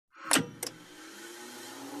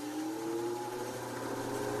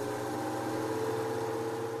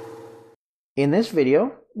In this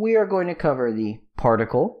video, we are going to cover the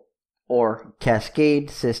particle or Cascade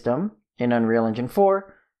system in Unreal Engine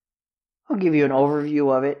 4. I'll give you an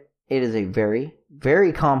overview of it. It is a very,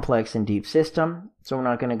 very complex and deep system, so we're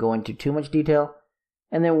not going to go into too much detail.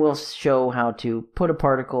 And then we'll show how to put a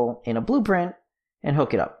particle in a blueprint and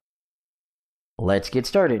hook it up. Let's get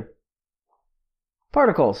started.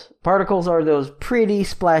 Particles. Particles are those pretty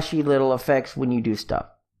splashy little effects when you do stuff.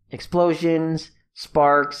 Explosions,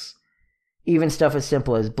 sparks, even stuff as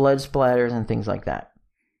simple as blood splatters and things like that.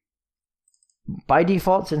 By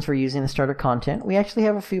default, since we're using the starter content, we actually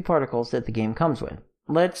have a few particles that the game comes with.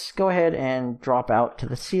 Let's go ahead and drop out to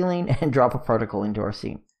the ceiling and drop a particle into our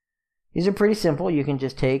scene. These are pretty simple. You can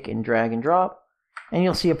just take and drag and drop, and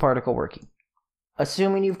you'll see a particle working.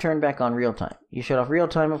 Assuming you've turned back on real time. You shut off real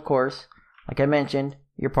time, of course. Like I mentioned,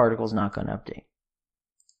 your particle's not going to update.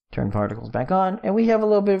 Turn particles back on, and we have a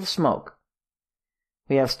little bit of smoke.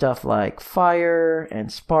 We have stuff like fire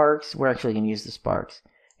and sparks. We're actually going to use the sparks.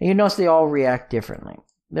 And you notice they all react differently.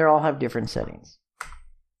 They all have different settings.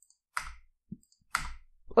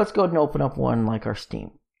 Let's go ahead and open up one like our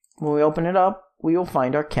Steam. When we open it up, we will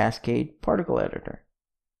find our Cascade particle editor.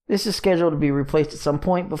 This is scheduled to be replaced at some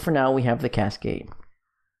point, but for now we have the Cascade.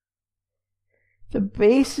 The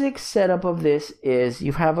basic setup of this is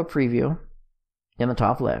you have a preview in the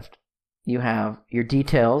top left. You have your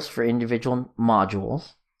details for individual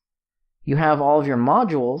modules. You have all of your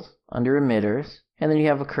modules under emitters, and then you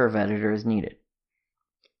have a curve editor as needed.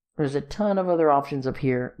 There's a ton of other options up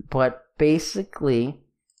here, but basically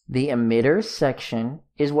the emitters section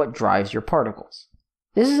is what drives your particles.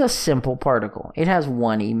 This is a simple particle. It has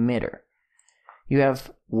one emitter. You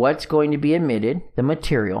have what's going to be emitted, the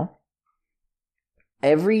material.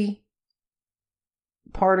 Every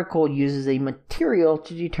particle uses a material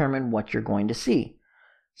to determine what you're going to see.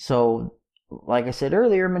 So, like I said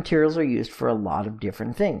earlier, materials are used for a lot of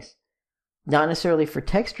different things. Not necessarily for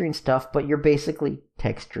texturing stuff, but you're basically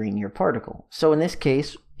texturing your particle. So in this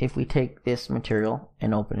case, if we take this material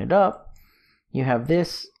and open it up, you have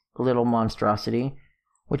this little monstrosity,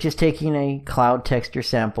 which is taking a cloud texture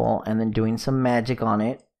sample and then doing some magic on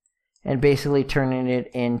it, and basically turning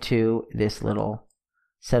it into this little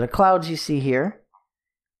set of clouds you see here.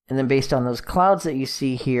 And then based on those clouds that you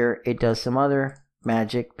see here, it does some other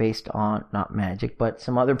magic based on, not magic, but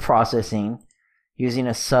some other processing using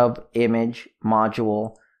a sub-image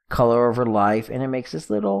module, color over life, and it makes this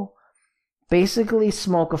little, basically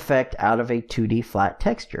smoke effect out of a 2D flat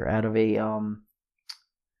texture, out of a,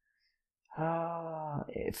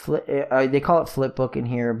 they call it flipbook in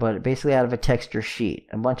here, but basically out of a texture sheet,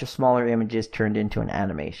 a bunch of smaller images turned into an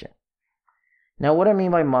animation. Now what I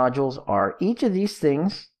mean by modules are, each of these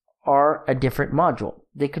things are a different module.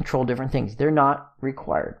 They control different things. They're not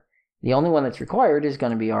required. The only one that's required is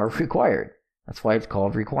going to be our required. That's why it's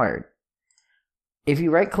called required. If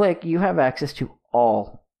you right click, you have access to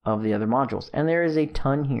all of the other modules. And there is a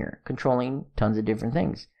ton here controlling tons of different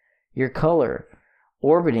things. Your color,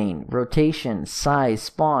 orbiting, rotation, size,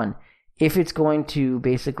 spawn. If it's going to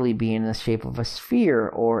basically be in the shape of a sphere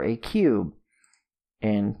or a cube.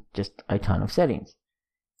 And just a ton of settings.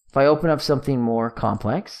 If I open up something more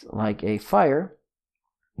complex, like a fire,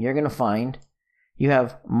 you're going to find you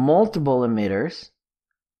have multiple emitters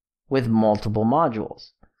with multiple modules.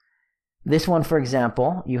 This one, for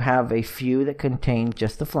example, you have a few that contain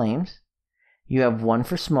just the flames. You have one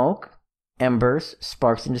for smoke, embers,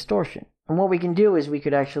 sparks, and distortion. And what we can do is we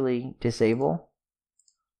could actually disable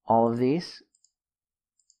all of these.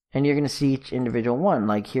 And you're going to see each individual one.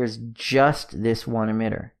 Like here's just this one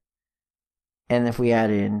emitter. And if we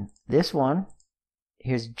add in this one,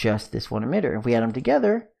 here's just this one emitter. If we add them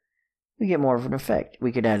together, we get more of an effect.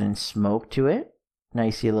 We could add in smoke to it. Now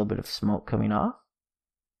you see a little bit of smoke coming off.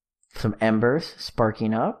 Some embers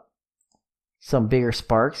sparking up. Some bigger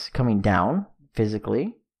sparks coming down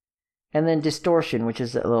physically. And then distortion, which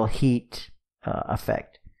is a little heat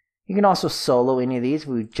effect. You can also solo any of these.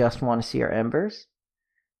 We just want to see our embers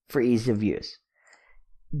for ease of use.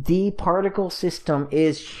 The particle system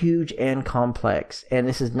is huge and complex, and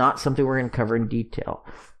this is not something we're going to cover in detail.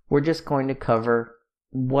 We're just going to cover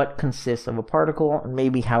what consists of a particle and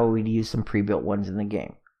maybe how we'd use some pre-built ones in the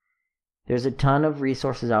game. There's a ton of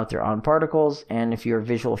resources out there on particles, and if you're a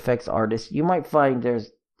visual effects artist, you might find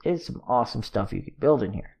there's some awesome stuff you could build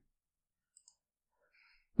in here.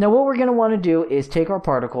 Now what we're going to want to do is take our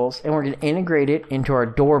particles and we're going to integrate it into our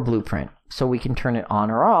door blueprint so we can turn it on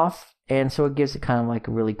or off, and so it gives it kind of like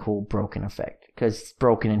a really cool broken effect because it's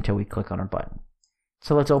broken until we click on our button.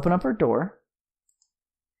 So let's open up our door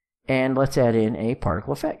and let's add in a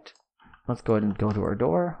particle effect. Let's go ahead and go to our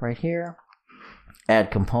door right here.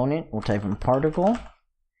 Add component, we'll type in particle, and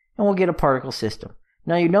we'll get a particle system.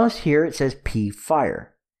 Now you notice here it says P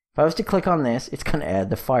fire. If I was to click on this, it's going to add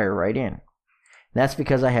the fire right in. That's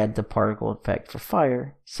because I had the particle effect for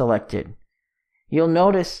fire selected. You'll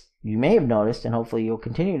notice, you may have noticed, and hopefully you'll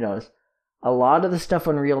continue to notice, a lot of the stuff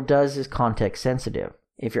Unreal does is context sensitive.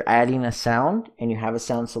 If you're adding a sound and you have a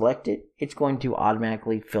sound selected, it's going to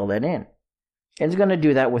automatically fill that in. It's going to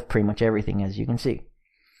do that with pretty much everything, as you can see.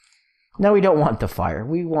 Now we don't want the fire.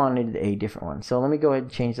 We wanted a different one. So let me go ahead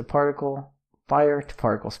and change the particle fire to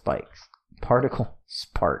particle spikes. Particle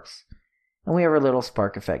sparks. And we have our little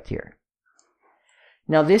spark effect here.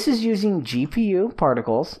 Now this is using GPU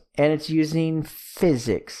particles, and it's using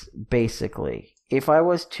physics, basically. If I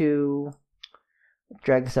was to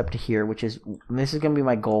drag this up to here, this is going to be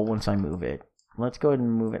my goal once I move it. Let's go ahead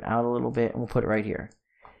and move it out a little bit, and we'll put it right here.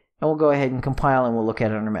 And we'll go ahead and compile, and we'll look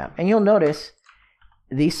at it on our map. And you'll notice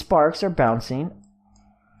these sparks are bouncing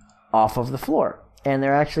off of the floor. And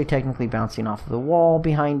they're actually technically bouncing off of the wall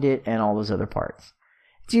behind it and all those other parts.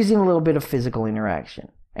 It's using a little bit of physical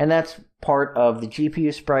interaction. And that's part of the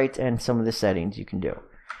GPU sprites and some of the settings you can do.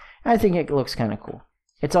 And I think it looks kind of cool.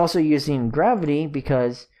 It's also using gravity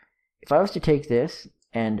because if I was to take this,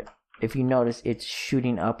 and if you notice it's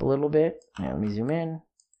shooting up a little bit. Now let me zoom in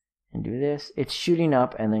and do this. It's shooting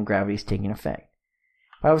up and then gravity's taking effect.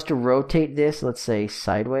 If I was to rotate this, let's say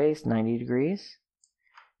sideways, 90 degrees,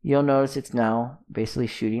 you'll notice it's now basically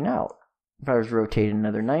shooting out. If I was to rotate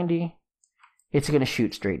another 90, it's going to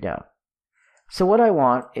shoot straight down. So what I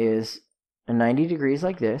want is a 90 degrees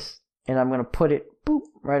like this, and I'm going to put it boop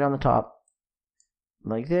right on the top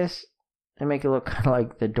like this and make it look kind of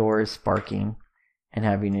like the door is sparking and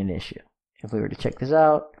having an issue. If we were to check this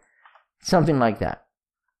out, something like that.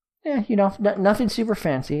 Yeah, you know, nothing super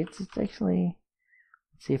fancy. It's actually,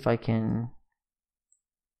 let's see if I can,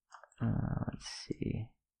 let's see.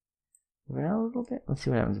 Move it out a little bit. Let's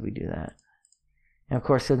see what happens if we do that. And of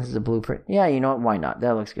course, since it's a blueprint, yeah, you know what? Why not?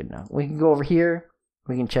 That looks good now. We can go over here.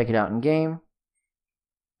 We can check it out in game.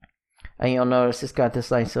 And you'll notice it's got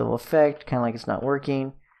this nice little effect, kind of like it's not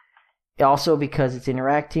working. Also, because it's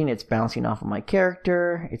interacting, it's bouncing off of my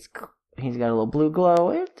character. He's got a little blue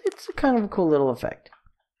glow. It's a kind of a cool little effect.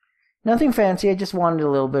 Nothing fancy. I just wanted a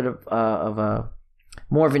little bit of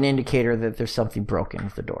more of an indicator that there's something broken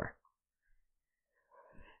with the door.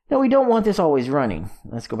 Now we don't want this always running.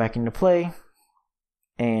 Let's go back into play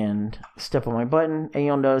and step on my button, and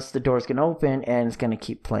you'll notice the door's going to open and it's going to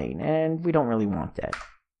keep playing, and we don't really want that.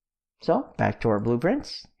 So back to our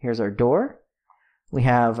blueprints. Here's our door. We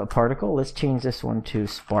have a particle. Let's change this one to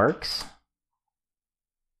sparks.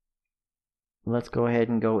 Let's go ahead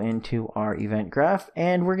and go into our event graph,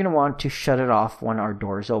 and we're going to want to shut it off when our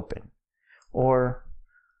door is open. Or,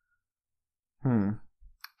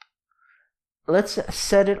 let's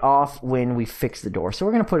set it off when we fix the door. So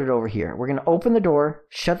we're going to put it over here. We're going to open the door,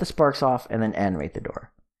 shut the sparks off, and then animate the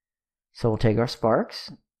door. So we'll take our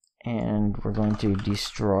sparks, and we're going to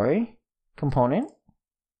destroy component.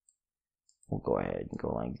 We'll go ahead and go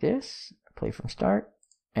like this, play from start,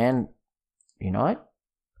 and you know what?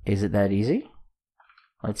 Is it that easy?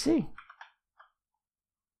 Let's see.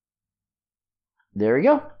 There we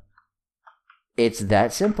go. It's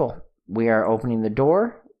that simple. We are opening the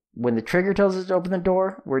door. When the trigger tells us to open the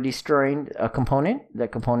door, we're destroying a component.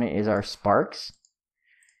 That component is our sparks.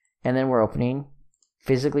 And then we're opening,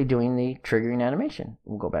 physically doing the triggering animation.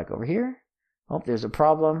 We'll go back over here. Oh, there's a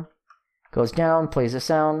problem. Goes down, plays a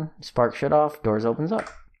sound, spark shut off, doors opens up.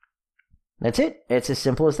 That's it. It's as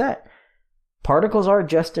simple as that. Particles are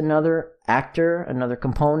just another actor, another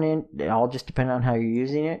component. They all just depend on how you're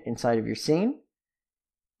using it inside of your scene.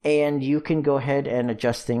 And you can go ahead and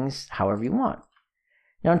adjust things however you want.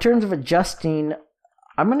 Now, in terms of adjusting,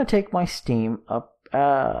 I'm going to take my steam up.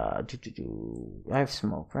 I have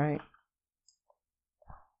smoke, right?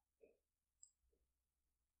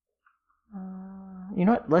 You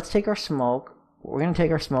know what? Let's take our smoke. We're going to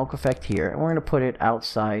take our smoke effect here, and we're going to put it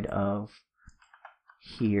outside of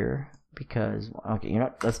here. Because, okay, you know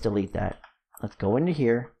what? Let's delete that. Let's go into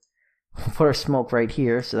here. We'll put our smoke right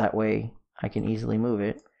here, so that way I can easily move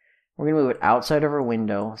it. We're going to move it outside of our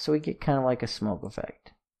window, so we get kind of like a smoke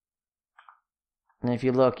effect. And if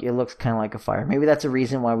you look, it looks kind of like a fire. Maybe that's a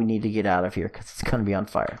reason why we need to get out of here, because it's going to be on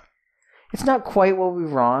fire. It's not quite what we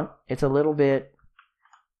want. It's a little bit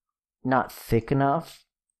not thick enough.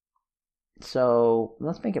 So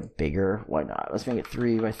let's make it bigger. Why not? Let's make it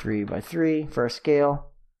 3 by 3 by 3 for our scale.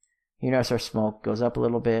 You notice our smoke goes up a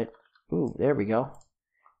little bit. Ooh, there we go.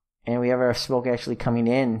 And we have our smoke actually coming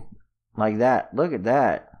in like that. Look at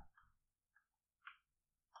that.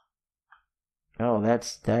 Oh,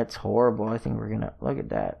 that's horrible. I think we're gonna look at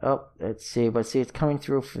that. Oh, let's see. But see, it's coming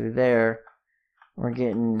through there. We're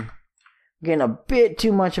getting a bit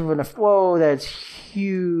too much of an. Whoa, that's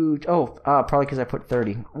huge. Oh, probably because I put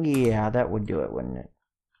 30. Yeah, that would do it, wouldn't it?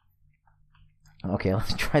 Okay,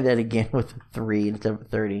 let's try that again with a 3 instead of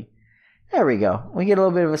 30. There we go. We get a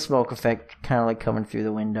little bit of a smoke effect, kind of like coming through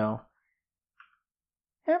the window.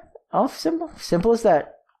 Yep, all simple as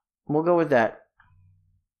that. We'll go with that.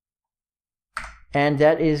 And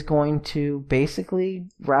that is going to basically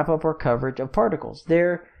wrap up our coverage of particles.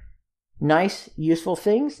 They're nice, useful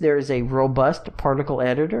things. There is a robust particle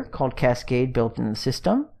editor called Cascade built in the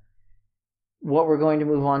system. What we're going to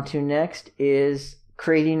move on to next is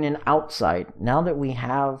creating an outside. Now that we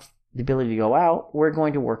have the ability to go out, we're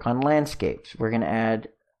going to work on landscapes. We're going to add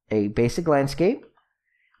a basic landscape,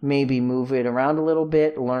 maybe move it around a little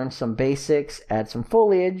bit, learn some basics, add some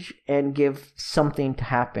foliage, and give something to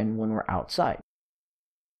happen when we're outside.